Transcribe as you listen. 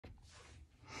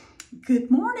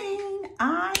Good morning.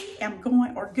 I am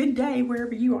going, or good day,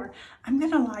 wherever you are. I'm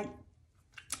going to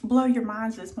blow your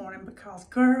minds this morning because,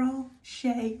 girl,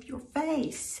 shave your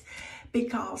face.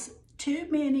 Because too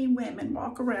many women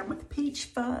walk around with peach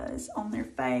fuzz on their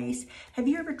face. Have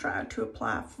you ever tried to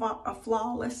apply a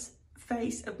flawless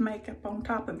face of makeup on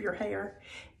top of your hair?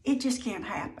 It just can't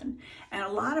happen. And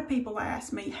a lot of people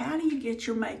ask me, how do you get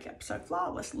your makeup so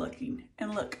flawless looking?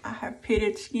 And look, I have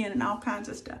pitted skin and all kinds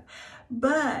of stuff.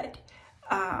 But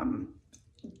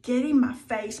getting my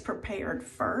face prepared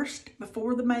first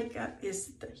before the makeup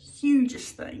is the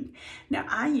hugest thing. Now,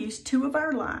 I use two of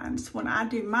our lines when I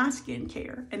do my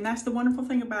skincare. And that's the wonderful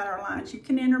thing about our lines. You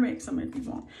can intermix them if you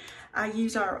want. I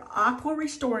use our Aqua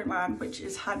Restoring line, which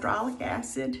is hyaluronic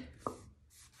acid. I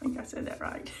think I said that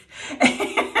right.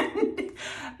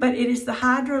 But it is the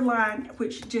Hydro line,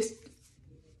 which just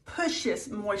pushes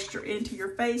moisture into your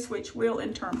face, which will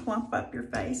in turn plump up your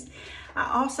face.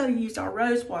 I also use our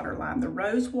Rose Water line, the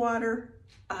Rose Water,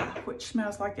 which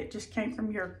smells like it just came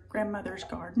from your grandmother's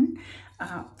garden.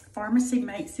 Farmasi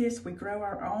makes this. We grow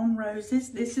our own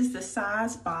roses. This is the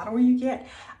size bottle you get.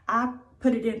 I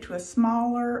put it into a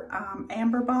smaller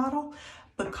amber bottle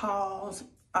because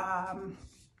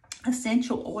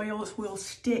essential oils will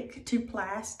stick to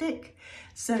plastic.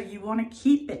 So you want to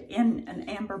keep it in an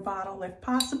amber bottle if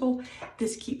possible.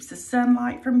 This keeps the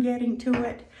sunlight from getting to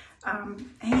it.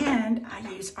 And I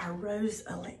use our rose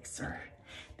elixir.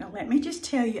 Now let me just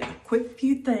tell you a quick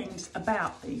few things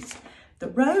about these. The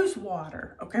rose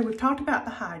water, okay, we've talked about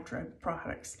the hydro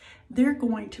products. They're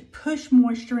going to push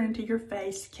moisture into your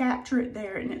face, capture it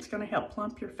there, and it's going to help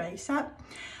plump your face up.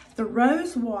 The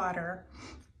rose water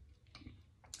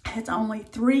has only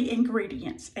 3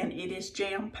 ingredients and it is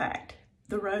jam-packed.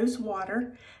 The rose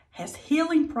water has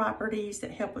healing properties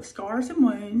that help with scars and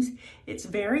wounds. It's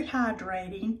very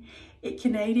hydrating. It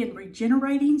can aid in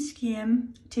regenerating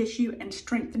skin tissue and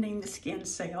strengthening the skin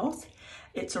cells.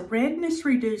 It's a redness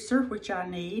reducer, which I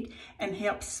need, and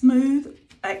helps smooth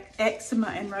eczema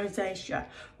and rosacea.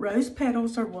 Rose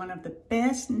petals are one of the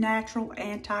best natural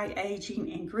anti-aging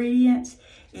ingredients.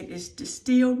 It is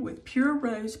distilled with pure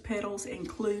rose petals,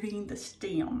 including the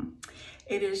stem.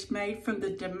 It is made from the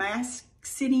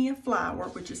Damascenia flower,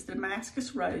 which is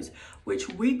Damascus rose, which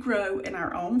we grow in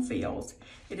our own fields.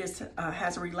 It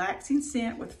has a relaxing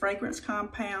scent with fragrance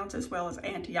compounds as well as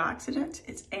antioxidants.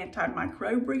 It's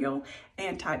antimicrobial,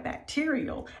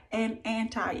 antibacterial, and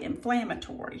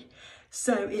anti-inflammatory.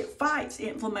 So it fights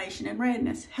inflammation and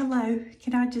redness. Hello,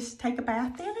 can I just take a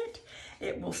bath in it?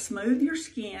 It will smooth your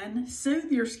skin,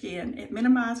 soothe your skin, it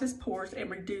minimizes pores and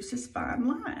reduces fine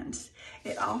lines.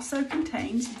 It also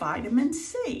contains vitamin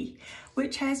C,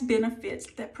 which has benefits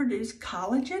that produce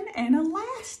collagen and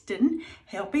elastin,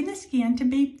 helping the skin to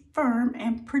be firm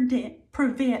and prevent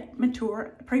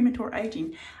premature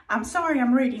aging. I'm sorry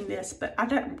I'm reading this, but I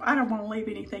don't want to leave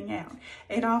anything out.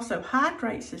 It also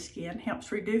hydrates the skin,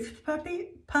 helps reduce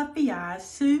puffy eyes,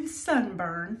 soothes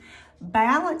sunburn,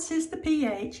 balances the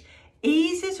pH,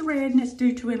 eases redness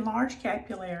due to enlarged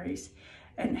capillaries,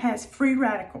 and has free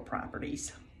radical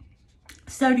properties.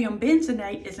 Sodium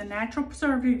benzoate is a natural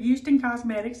preservative used in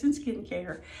cosmetics and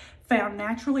skincare, found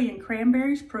naturally in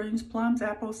cranberries, prunes, plums,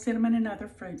 apples, cinnamon, and other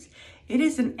fruits. It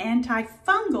is an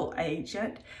antifungal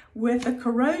agent with a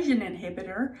corrosion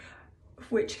inhibitor,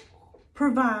 which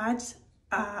provides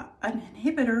an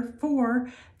inhibitor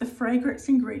for the fragrance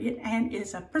ingredient and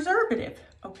is a preservative,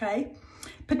 okay?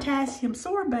 Potassium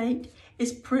sorbate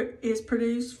is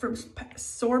produced from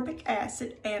sorbic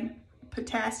acid and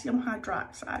potassium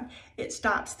hydroxide. It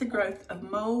stops the growth of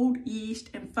mold, yeast,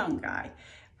 and fungi,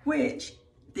 which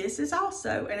this is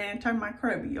also an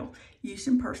antimicrobial used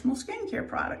in personal skincare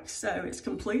products. So it's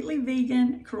completely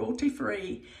vegan,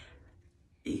 cruelty-free.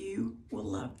 You will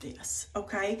love this,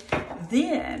 okay?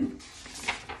 Then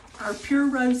our Pure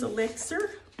Rose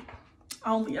Elixir,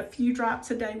 only a few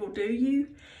drops a day will do you.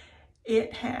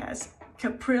 It has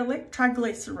caprylic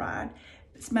triglyceride.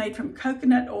 It's made from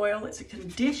coconut oil. It's a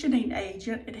conditioning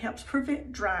agent. It helps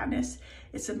prevent dryness.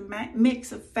 It's a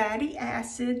mix of fatty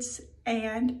acids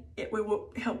and it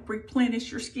will help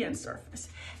replenish your skin surface.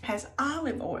 It has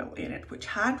olive oil in it, which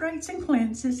hydrates and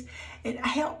cleanses. It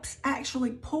helps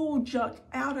actually pull junk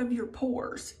out of your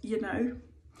pores, you know.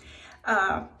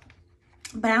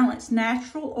 Balances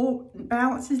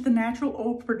the natural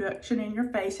oil production in your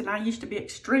face, and I used to be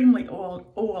extremely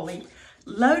oily,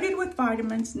 loaded with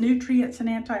vitamins, nutrients, and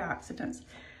antioxidants.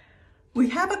 We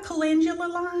have a calendula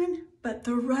line, but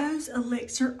the Rose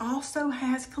Elixir also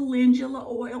has calendula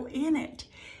oil in it.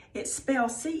 It's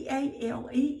spelled C-A-L-E-N-D-U-L-A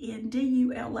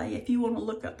if you want to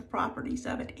look up the properties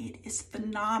of it. It is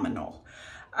phenomenal.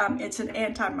 It's an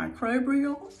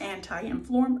antimicrobial,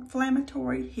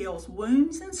 anti-inflammatory, heals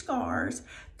wounds and scars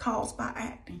caused by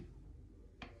acne.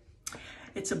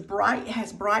 It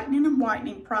has brightening and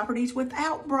whitening properties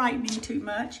without brightening too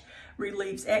much,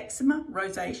 relieves eczema,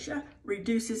 rosacea,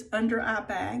 reduces under eye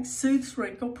bags, soothes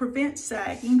wrinkle, prevents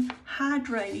sagging,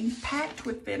 hydrating, packed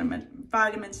with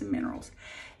vitamins and minerals.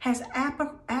 Has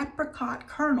apricot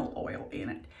kernel oil in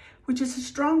it, which is a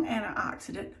strong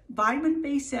antioxidant, vitamin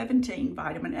B17,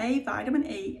 vitamin A, vitamin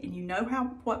E, and you know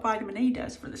what vitamin E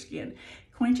does for the skin.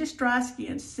 Quenches dry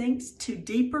skin, sinks to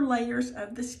deeper layers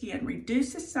of the skin,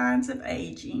 reduces signs of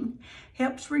aging,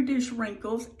 helps reduce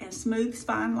wrinkles, and smooths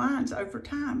fine lines over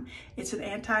time. It's an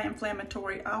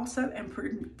anti-inflammatory also and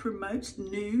promotes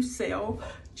new cell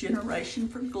generation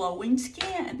for glowing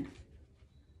skin.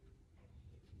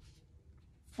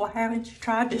 Well, haven't you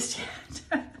tried this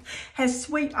yet? Has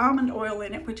sweet almond oil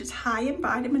in it, which is high in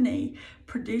vitamin E,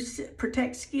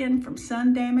 protects skin from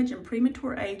sun damage and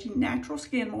premature aging, natural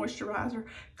skin moisturizer,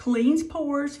 cleans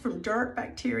pores from dirt,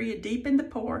 bacteria deep in the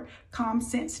pore,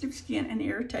 calms sensitive skin and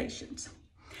irritations.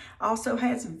 Also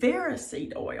has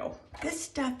Veriseed oil. This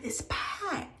stuff is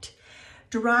packed.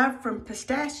 Derived from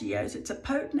pistachios, it's a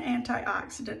potent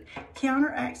antioxidant,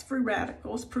 counteracts free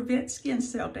radicals, prevents skin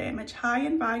cell damage, high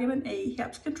in vitamin E,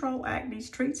 helps control acne,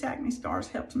 treats acne scars,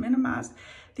 helps minimize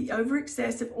the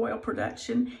over-excessive oil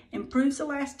production, improves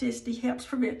elasticity, helps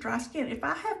prevent dry skin. If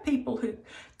I have people who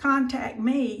contact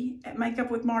me at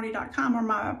makeupwithmarty.com or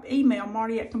my email,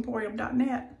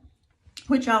 marty@comporium.net,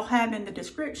 which I'll have in the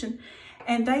description,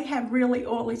 and they have really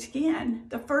oily skin,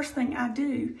 the first thing I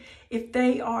do, if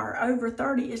they are over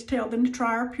 30, is tell them to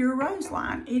try our Pure Rose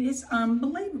line. It is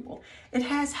unbelievable. It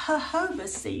has jojoba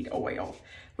seed oil,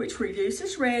 which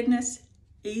reduces redness,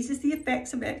 eases the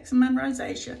effects of eczema and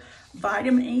rosacea,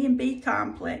 vitamin E and B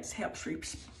complex, helps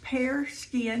repair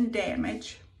skin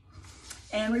damage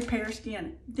and repair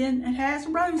skin. Then it has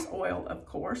rose oil, of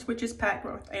course, which is packed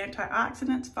with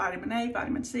antioxidants, vitamin A,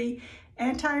 vitamin C,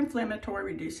 anti-inflammatory,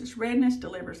 reduces redness,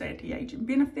 delivers anti-aging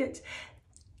benefits.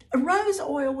 Rose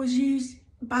oil was used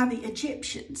by the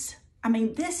Egyptians. I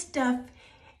mean, this stuff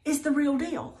is the real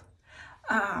deal.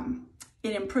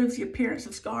 It improves the appearance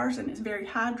of scars and it's very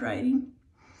hydrating.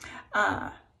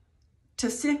 I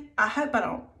hope I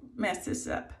don't mess this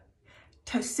up.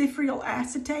 Tocopherol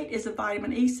acetate is a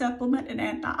vitamin E supplement and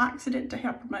antioxidant to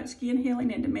help promote skin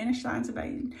healing and diminish signs of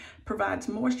aging. Provides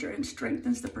moisture and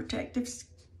strengthens the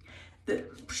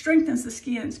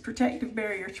skin's protective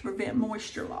barrier to prevent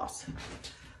moisture loss.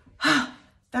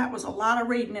 That was a lot of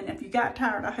reading, and if you got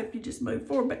tired, I hope you just moved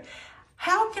forward. But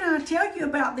how can I tell you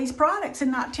about these products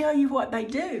and not tell you what they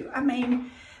do? I mean,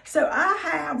 so I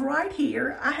have right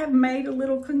here, I have made a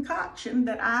little concoction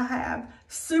that I have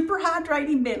super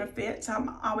hydrating benefits.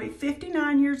 I'll be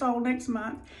 59 years old next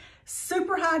month.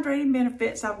 Super hydrating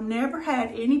benefits. I've never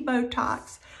had any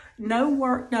Botox, no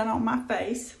work done on my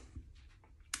face.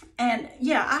 And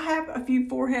yeah, I have a few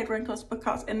forehead wrinkles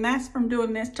and that's from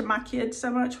doing this to my kids so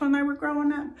much when they were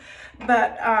growing up.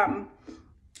 But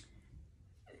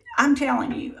I'm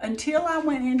telling you, until I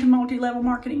went into multi-level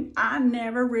marketing, I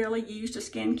never really used a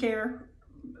skincare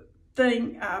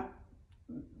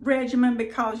regimen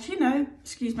because, you know,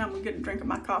 excuse me, I'm gonna get a drink of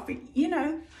my coffee. You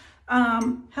know,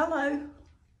 hello,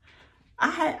 I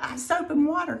had soap and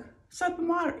water. Soap and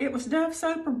water. It was Dove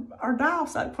soap or Dial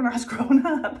soap when I was growing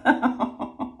up.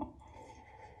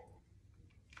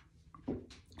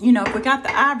 You know, we got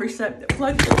the ivory soap that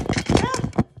floats.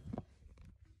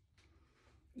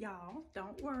 Y'all,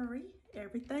 don't worry.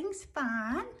 Everything's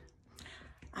fine.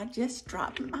 I just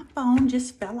dropped my phone,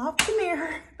 just fell off the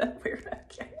mirror, but we're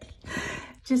okay.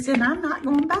 And I'm not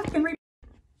going back and read.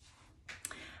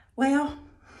 Well,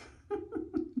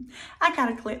 I got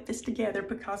to clip this together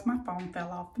because my phone fell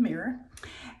off the mirror.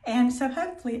 And so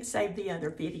hopefully it saved the other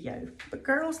video. But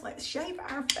girls, let's shave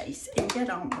our face and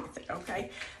get on with it, okay?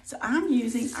 So I'm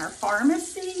using our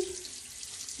Farmasi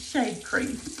shave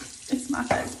cream. It's my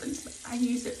husband's, but I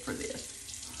use it for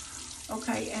this.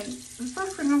 Okay, and the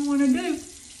first thing I want to do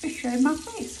is shave my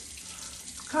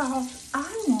face. Because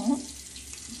I want,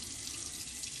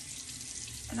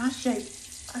 and I shave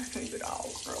it all,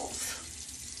 girls.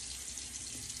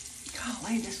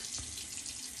 Golly, this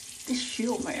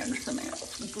Shield Man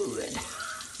smells good.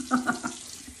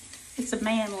 It's a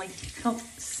manly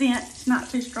scent. It's not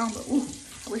too strong, but ooh,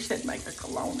 I wish they'd make a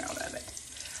cologne out of it.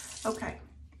 Okay,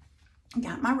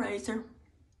 got my razor.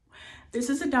 This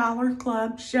is a Dollar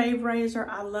Club shave razor.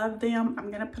 I love them.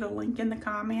 I'm gonna put a link in the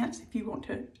comments if you want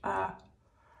to,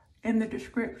 in the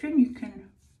description, you can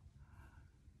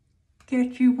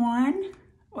get you one.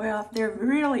 Well, they're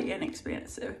really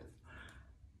inexpensive.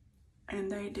 and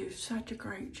they do such a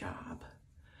great job.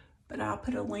 But I'll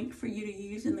put a link for you to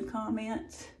use in the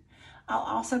comments. I'll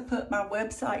also put my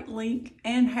website link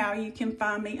and how you can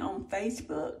find me on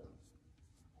Facebook.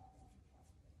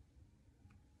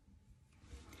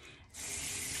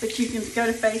 But you can go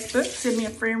to Facebook, send me a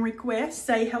friend request,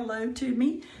 say hello to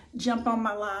me, jump on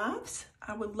my lives.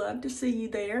 I would love to see you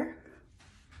there.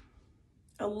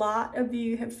 A lot of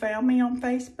you have found me on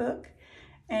Facebook,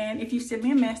 and if you send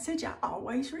me a message, I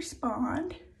always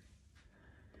respond.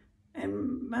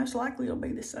 And most likely it'll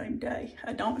be the same day.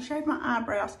 I don't shave my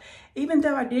eyebrows, even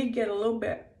though I did get a little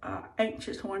bit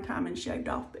anxious one time and shaved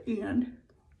off the end.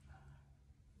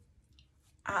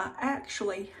 I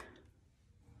actually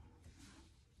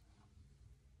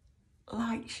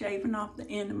like shaving off the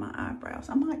end of my eyebrows.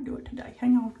 I might do it today.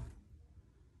 Hang on.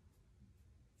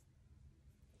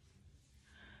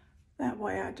 That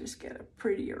way I just get a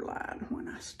prettier line when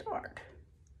I start.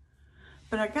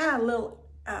 But I got a little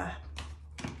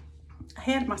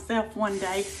ahead of myself one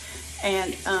day,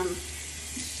 and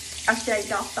I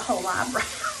shaved off the whole eyebrow.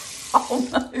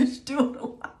 Almost doing a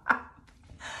live.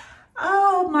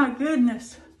 Oh my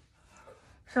goodness.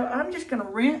 So I'm just gonna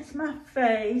rinse my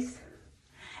face.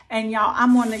 And y'all,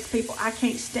 I'm one of these people, I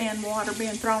can't stand water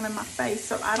being thrown in my face,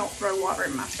 so I don't throw water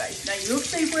in my face. Now you'll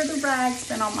see where the rag's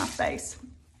been on my face.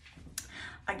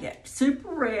 I get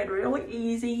super red really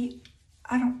easy.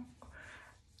 I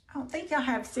don't think I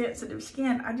have sensitive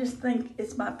skin. I just think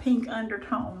it's my pink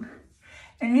undertone.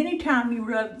 And anytime you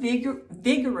rub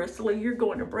vigorously, you're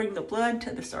going to bring the blood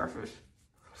to the surface.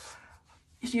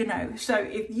 You know, so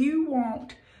if you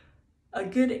want a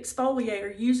good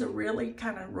exfoliator, use a really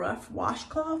kind of rough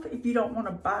washcloth if you don't want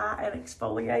to buy an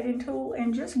exfoliating tool,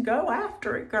 and just go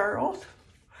after it, girls.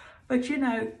 But you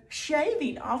know,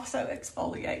 shaving also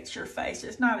exfoliates your face.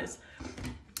 It's not as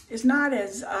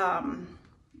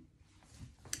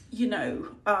you know,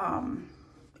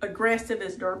 aggressive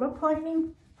as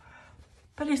dermaplaning,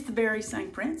 but it's the very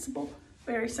same principle.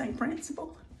 Very same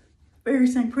principle. Very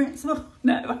same principle.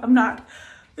 No, I'm not.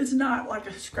 It's not like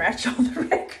a scratch on the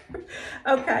record.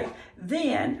 Okay,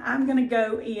 then I'm gonna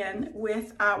go in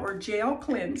with our gel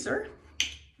cleanser.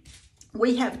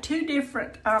 We have two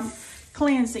different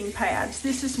cleansing pads.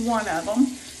 This is one of them.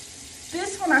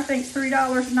 This one I think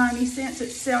 $3.90.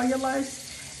 It's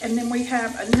cellulose. And then we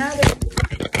have another.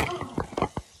 Oh,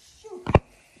 shoot.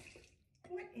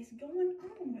 What is going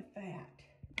on with that?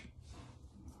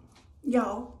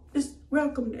 Y'all,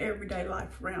 welcome to everyday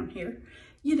life around here.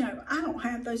 You know, I don't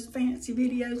have those fancy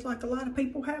videos like a lot of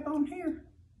people have on here.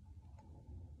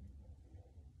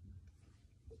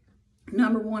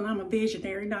 Number one, I'm a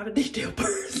visionary, not a detail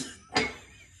person.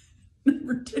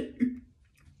 Number two,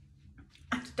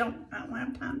 I don't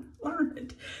have time to learn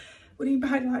it. Would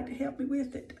anybody like to help me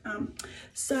with it?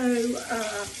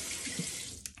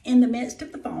 In the midst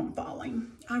of the foam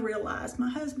falling, I realized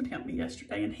my husband helped me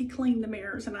yesterday, and he cleaned the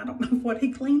mirrors, and I don't know what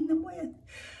he cleaned them with.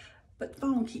 But the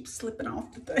foam keeps slipping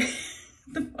off the thing.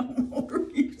 The foam holder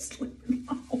keeps slipping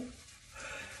off.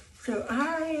 So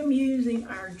I am using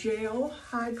our gel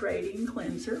hydrating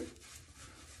cleanser.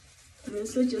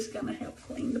 This is just gonna help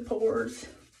clean the pores.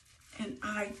 And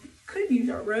I could use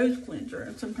our rose cleanser,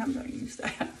 and sometimes I use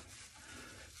that.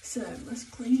 So let's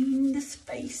clean this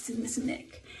face and this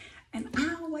neck. And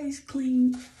I always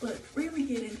clean, look, really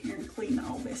get in here and clean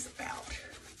all this out.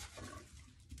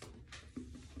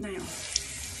 Now,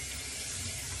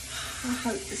 I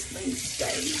hope this thing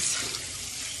stays.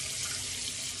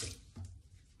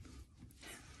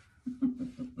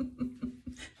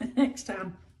 The next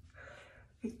time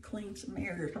he cleans some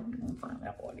mirrors, I'm gonna find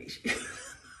out what he's using.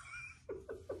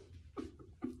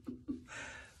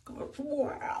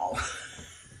 Wow.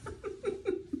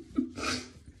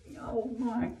 Oh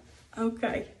my.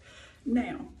 Okay.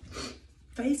 Now,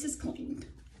 face is cleaned.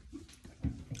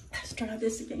 Let's try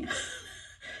this again.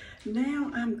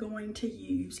 Now I'm going to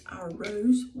use our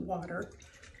rose water,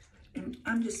 and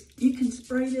you can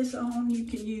spray this on, you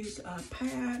can use a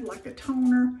pad like a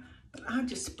toner, but I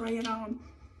just spray it on.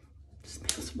 It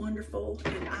smells wonderful,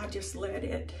 and I just let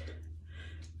it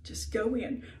just go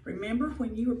in. Remember,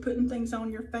 when you were putting things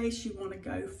on your face, you want to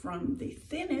go from the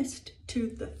thinnest to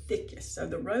the thickest. So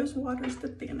the rose water is the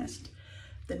thinnest.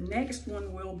 The next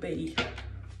one will be,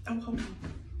 oh, hold on.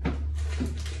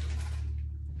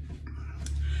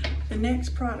 The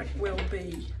next product will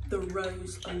be the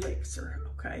Rose Elixir,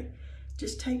 okay?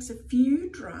 Just takes a few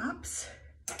drops.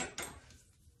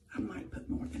 I might put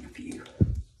more than a few,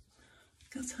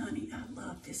 because honey, I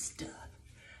love this stuff.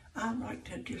 I like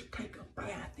to just take a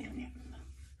bath in it.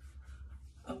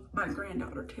 Oh, my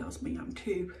granddaughter tells me I'm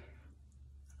too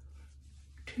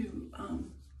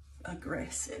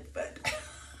aggressive, but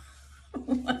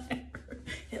whatever.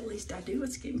 At least I do a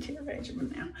skincare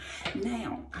regimen now.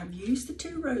 Now, I've used the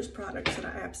 2 Rose products that I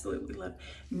absolutely love.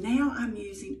 Now I'm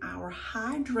using our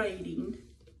hydrating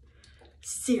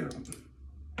serum.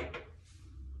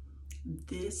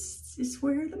 This is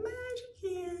where the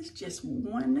magic is. Just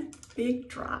 1 big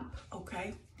drop,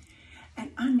 okay?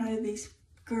 And I know these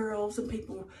girls and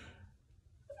people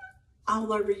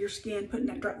all over your skin putting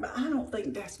that drop, but I don't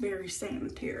think that's very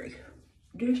sanitary.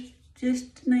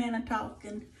 Just Nana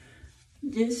talking,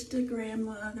 just a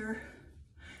grandmother,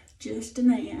 just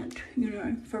an aunt, you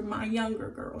know, for my younger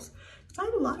girls. I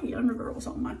have a lot of younger girls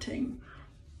on my team.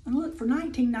 And look, for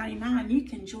 $19.99, you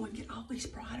can join and get all these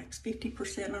products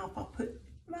 50% off. I'll put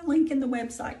my link in the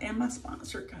website and my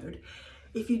sponsor code.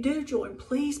 If you do join,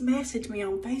 please message me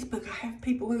on Facebook. I have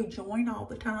people who join all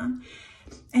the time,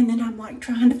 and then I'm like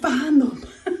trying to find them.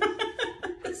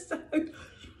 So,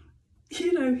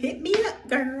 you know, hit me up,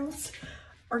 girls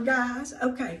or guys.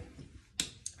 Okay,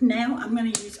 now I'm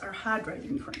going to use our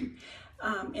hydrating cream.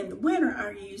 In the winter,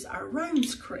 I use our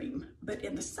rose cream, but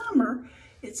in the summer,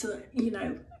 it's a, you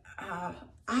know,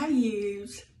 I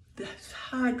use the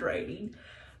hydrating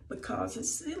because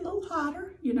it's a little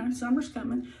hotter, you know, summer's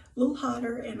coming, a little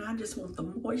hotter, and I just want the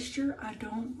moisture. I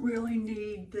don't really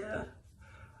need the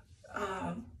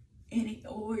any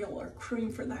oil or cream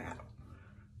for that,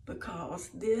 because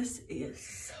this is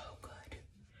so good.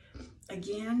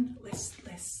 Again, let's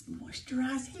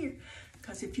moisturize here,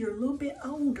 because if you're a little bit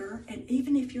older, and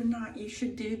even if you're not, you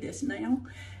should do this now,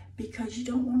 because you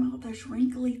don't want all those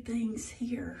wrinkly things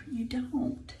here. You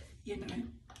don't, you know.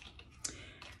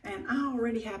 And I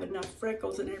already have enough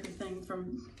freckles and everything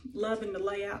from loving to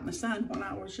lay out in the sun when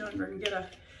I was younger and get a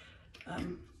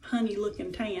honey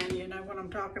looking tan, you know what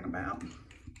I'm talking about.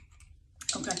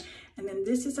 Okay, and then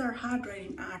this is our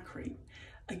hydrating eye cream.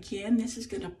 Again, this is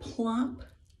gonna plump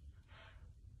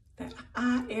that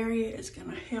eye area. Is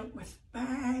gonna help with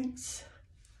bags.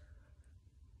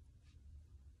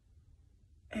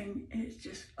 And it's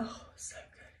just, oh, so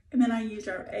good. And then I use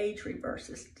our age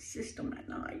reverses system at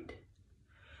night.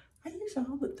 I use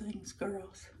all the things,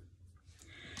 girls.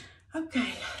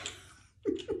 Okay.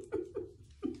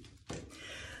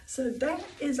 So that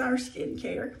is our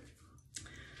skincare.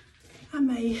 I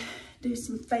may do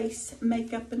some face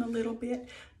makeup in a little bit,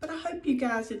 but I hope you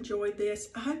guys enjoyed this.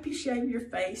 I hope you shave your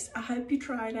face. I hope you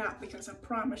try it out, because I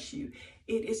promise you,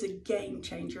 it is a game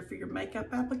changer for your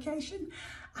makeup application.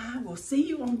 I will see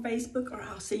you on Facebook, or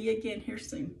I'll see you again here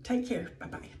soon. Take care.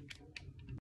 Bye-bye.